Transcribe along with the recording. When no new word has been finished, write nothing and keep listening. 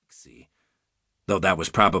see, though that was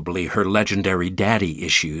probably her legendary daddy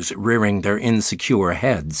issues rearing their insecure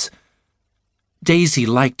heads. Daisy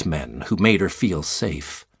liked men who made her feel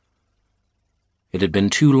safe. It had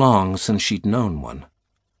been too long since she'd known one.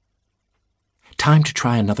 Time to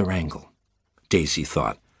try another angle, Daisy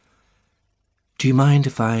thought. Do you mind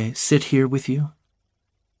if I sit here with you?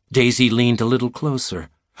 Daisy leaned a little closer,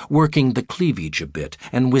 working the cleavage a bit,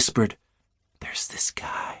 and whispered, There's this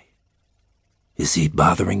guy. Is he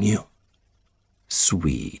bothering you?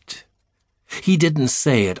 Sweet. He didn't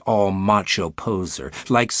say it all macho poser,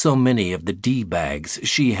 like so many of the D-bags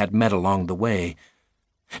she had met along the way.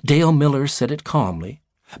 Dale Miller said it calmly,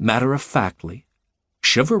 matter-of-factly,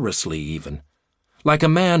 chivalrously even, like a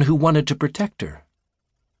man who wanted to protect her.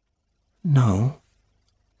 No,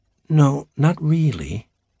 not really.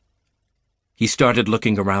 He started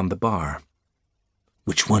looking around the bar.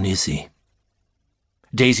 Which one is he?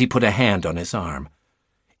 Daisy put a hand on his arm.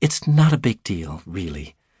 It's not a big deal,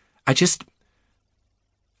 really. I just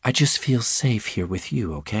feel safe here with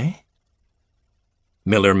you, okay?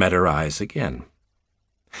 Miller met her eyes again.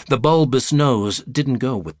 The bulbous nose didn't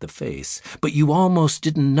go with the face, but you almost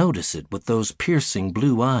didn't notice it with those piercing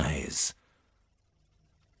blue eyes.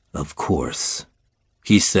 Of course,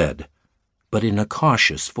 he said, but in a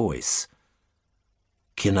cautious voice.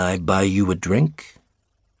 Can I buy you a drink?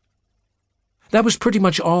 That was pretty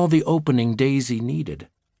much all the opening Daisy needed.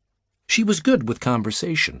 She was good with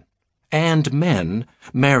conversation, and men,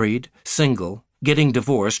 married, single, getting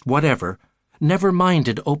divorced, whatever, never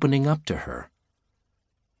minded opening up to her.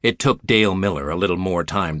 It took Dale Miller a little more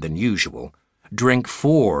time than usual, drink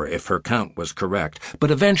 4 if her count was correct,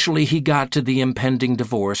 but eventually he got to the impending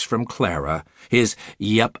divorce from Clara, his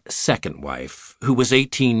second wife, who was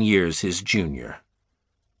 18 years his junior.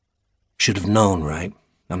 Should have known, right?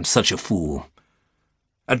 I'm such a fool.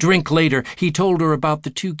 A drink later, he told her about the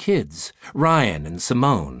 2 kids, Ryan and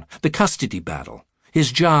Simone, the custody battle,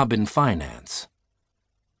 his job in finance.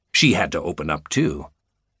 She had to open up, too.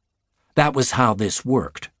 That was how this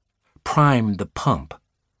worked. Prime the pump.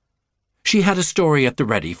 She had a story at the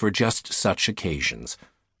ready for just such occasions.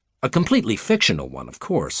 A completely fictional one, of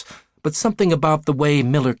course, but something about the way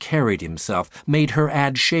Miller carried himself made her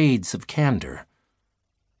add shades of candor.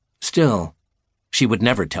 Still, she would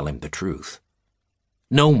never tell him the truth.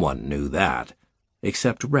 No one knew that,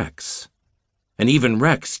 except Rex. And even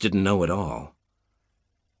Rex didn't know it all.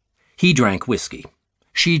 He drank whiskey.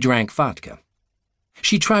 She drank vodka.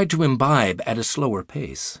 She tried to imbibe at a slower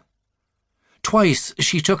pace. Twice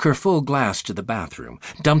she took her full glass to the bathroom,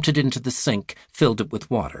 dumped it into the sink, filled it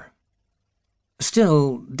with water.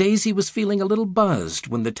 Still, Daisy was feeling a little buzzed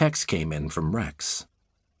when the text came in from Rex.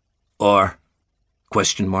 R?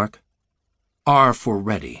 Question mark. R for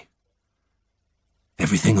ready.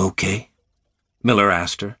 Everything okay? Miller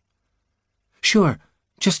asked her. Sure,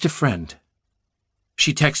 just a friend.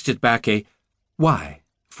 She texted back a Y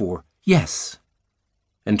for yes,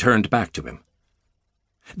 and turned back to him.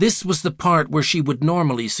 This was the part where she would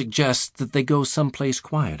normally suggest that they go someplace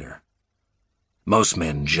quieter. Most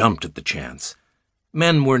men jumped at the chance.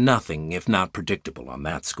 Men were nothing if not predictable on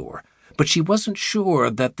that score, but she wasn't sure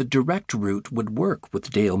that the direct route would work with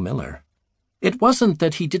Dale Miller. It wasn't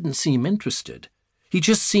that he didn't seem interested. He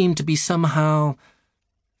just seemed to be somehow,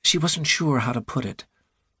 she wasn't sure how to put it,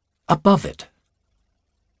 above it.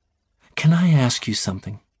 Can I ask you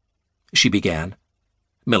something? She began.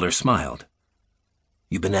 Miller smiled.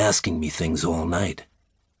 You've been asking me things all night.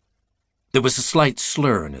 There was a slight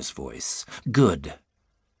slur in his voice. Good.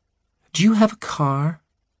 Do you have a car?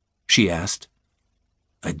 She asked.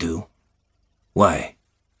 I do. Why?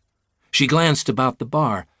 She glanced about the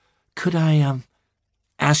bar. Could I,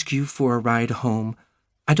 ask you for a ride home?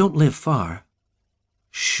 I don't live far.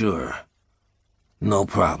 Sure. No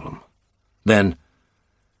problem. Then,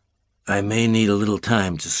 I may need a little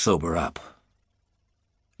time to sober up.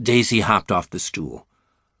 Daisy hopped off the stool.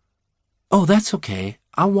 Oh, that's okay.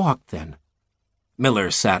 I'll walk then.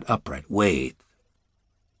 Miller sat upright. Wait.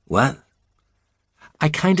 What? I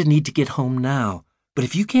kinda need to get home now, but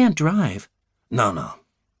if you can't drive... No,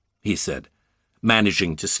 he said,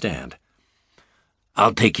 managing to stand.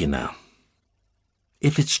 I'll take you now.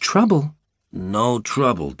 If it's trouble... No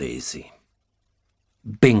trouble, Daisy.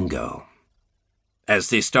 Bingo. As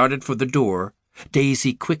they started for the door,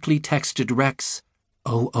 Daisy quickly texted Rex,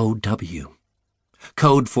 OOW,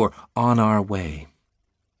 code for on our way.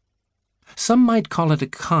 Some might call it a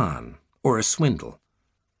con or a swindle,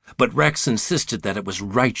 but Rex insisted that it was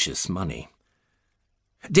righteous money.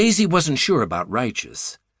 Daisy wasn't sure about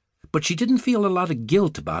righteous, but she didn't feel a lot of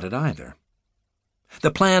guilt about it either.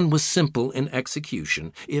 The plan was simple in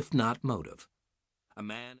execution, if not motive. A man...